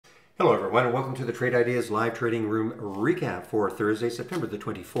Hello everyone and welcome to the Trade Ideas Live Trading Room recap for Thursday, September the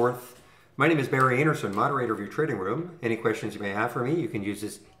 24th. My name is Barry Anderson, moderator of your trading room. Any questions you may have for me, you can use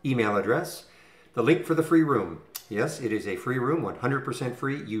this email address. The link for the free room. Yes, it is a free room, 100%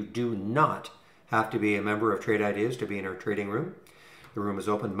 free. You do not have to be a member of Trade Ideas to be in our trading room. The room is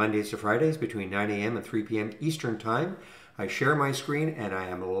open Mondays to Fridays between 9 a.m. and 3 p.m. Eastern Time. I share my screen and I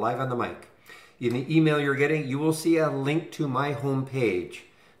am live on the mic. In the email you're getting, you will see a link to my homepage.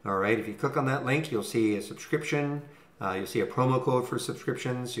 All right, if you click on that link, you'll see a subscription, you'll see a promo code for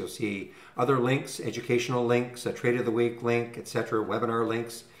subscriptions, you'll see other links, educational links, a Trade of the Week link, etc., webinar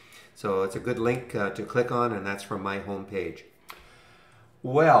links. So it's a good link to click on, and that's from my homepage.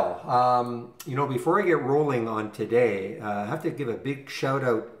 Well, before I get rolling on today, I have to give a big shout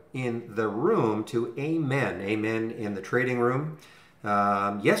out in the room to Amen in the trading room.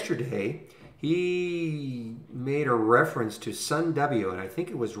 Yesterday, he made a reference to Sun W, and I think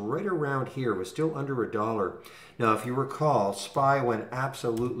it was right around here. It was still under $1. Now, if you recall, SPY went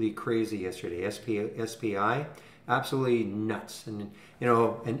absolutely crazy yesterday. SPI, absolutely nuts. And,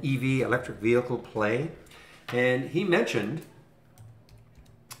 an EV, electric vehicle play. And he mentioned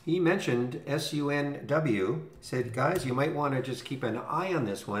SUNW, said, guys, you might want to just keep an eye on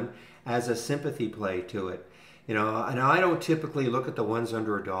this one as a sympathy play to it. And I don't typically look at the ones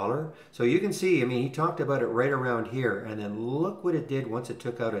under $1. So you can see, he talked about it right around here, and then look what it did once it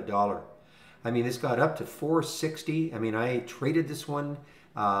took out $1. This got up to 460. I traded this one,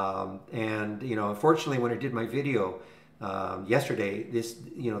 and unfortunately, when I did my video yesterday,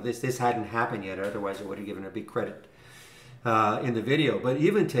 this hadn't happened yet. Otherwise, I would have given a big credit in the video. But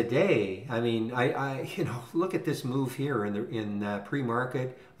even today, I look at this move here in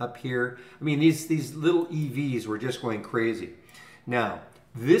pre-market up here. These little EVs were just going crazy. Now,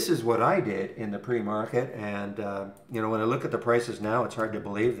 this is what I did in the pre-market, and when I look at the prices now, it's hard to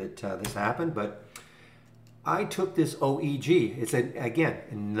believe that this happened. But I took this OEG. It's again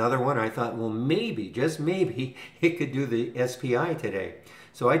another one. I thought, well, maybe, just maybe, it could do the SPI today.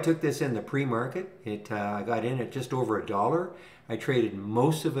 So I took this in the pre-market. I got in at just over $1. I traded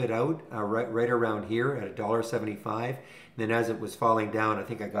most of it out right around here at $1.75. Then as it was falling down, I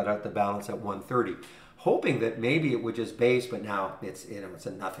think I got out the balance at 130, hoping that maybe it would just base. But now it's it's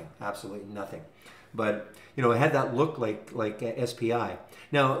a nothing, absolutely nothing. But it had that look like SPI.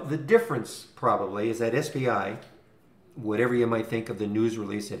 Now the difference probably is that SPI, whatever you might think of the news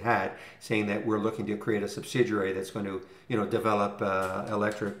release it had, saying that we're looking to create a subsidiary that's going to, develop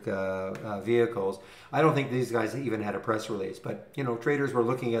electric vehicles. I don't think these guys even had a press release, but, traders were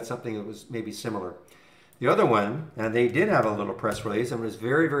looking at something that was maybe similar. The other one, and they did have a little press release, and it was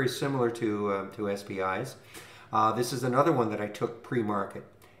very, very similar to SPI's. This is another one that I took pre-market,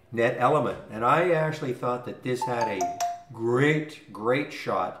 Net Element, and I actually thought that this had a great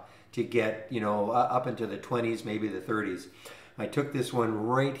shot to get, up into the 20s, maybe the 30s. I took this one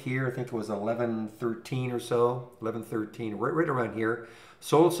right here. I think it was 11.13 or so, 11.13, right around here.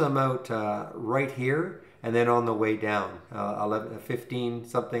 Sold some out right here, and then on the way down, 15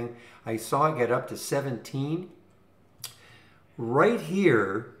 something. I saw it get up to 17. Right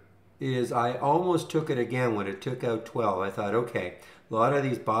here is, I almost took it again when it took out 12. I thought, okay, a lot of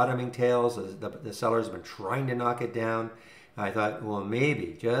these bottoming tails, the sellers have been trying to knock it down. I thought, well,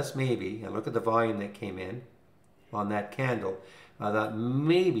 maybe, just maybe, and look at the volume that came in on that candle. I thought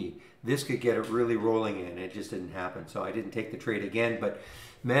maybe this could get it really rolling in. It just didn't happen. So I didn't take the trade again. But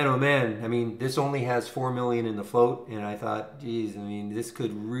man, oh man, this only has 4 million in the float. And I thought, geez, this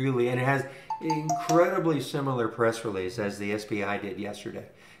could really, and it has incredibly similar press release as the SPI did yesterday.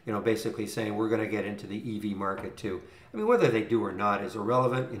 Basically saying we're going to get into the EV market too. Whether they do or not is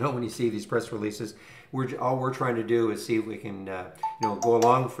irrelevant. When you see these press releases, all we're trying to do is see if we can, go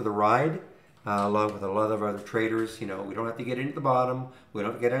along for the ride, along with a lot of other traders. We don't have to get into the bottom. We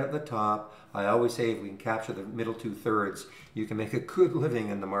don't have to get out at the top. I always say if we can capture the middle 2/3, you can make a good living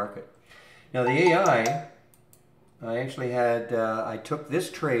in the market. Now the AI, I actually had, I took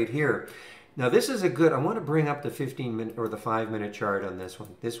this trade here. Now this is a good, I want to bring up the 15-minute or the 5-minute chart on this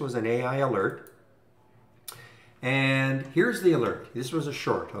one. This was an AI alert. And here's the alert. This was a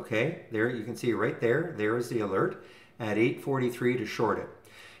short, okay? There, you can see right there. There is the alert at 8:43 to short it.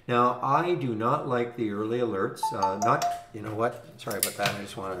 Now, I do not like the early alerts. You know what? Sorry about that. I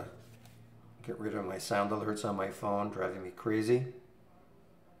just want to get rid of my sound alerts on my phone, driving me crazy.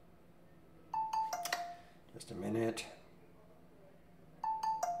 Just a minute.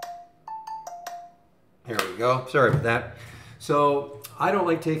 There we go. Sorry about that. So I don't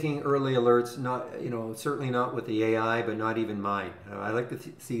like taking early alerts, not, certainly not with the AI, but not even mine. I like to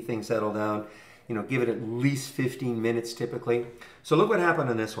see things settle down, give it at least 15 minutes typically. So look what happened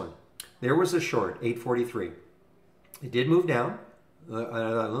on this one. There was a short, 843. It did move down. I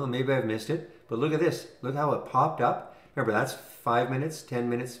thought, oh, maybe I've missed it. But look at this. Look how it popped up. Remember, that's 5 minutes, 10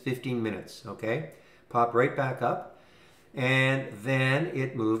 minutes, 15 minutes, okay? Popped right back up. And then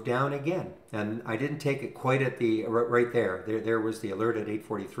it moved down again. And I didn't take it quite at the, right there. There was the alert at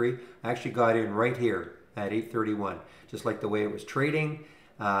 843. I actually got in right here at 831. Just like the way it was trading.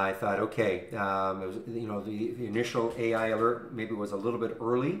 I thought, okay, it was, you know, the initial AI alert maybe was a little bit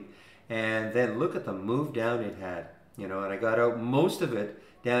early. And then look at the move down it had. You know, and I got out most of it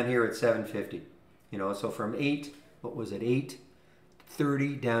down here at 750. You know, so from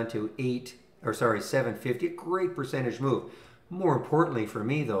 830 down to 750. A great percentage move. More importantly for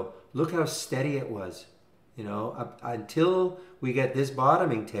me though, look how steady it was. You know, until we get this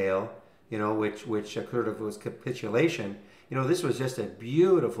bottoming tail, you know, which sort of was capitulation. You know, this was just a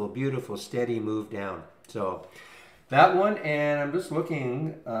beautiful, beautiful, steady move down. So that one, and I'm just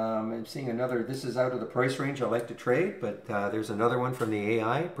looking, I'm seeing another, this is out of the price range I like to trade, but there's another one from the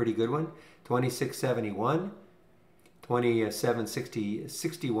AI, pretty good one, 2671,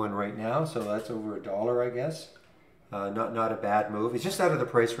 2761 right now, so that's over $1, I guess. Not a bad move. It's just out of the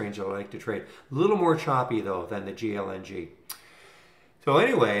price range I like to trade. A little more choppy though than the GLNG. So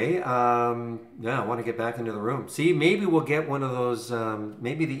anyway, yeah, I want to get back into the room. See, maybe we'll get one of those,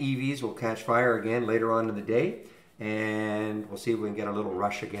 maybe the EVs will catch fire again later on in the day. And we'll see if we can get a little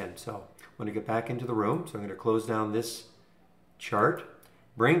rush again. So I want to get back into the room. So I'm going to close down this chart,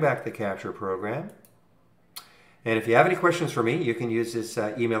 bring back the capture program. And if you have any questions for me, you can use this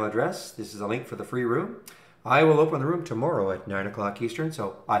email address. This is a link for the free room. I will open the room tomorrow at 9 o'clock Eastern.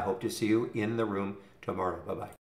 So I hope to see you in the room tomorrow. Bye-bye.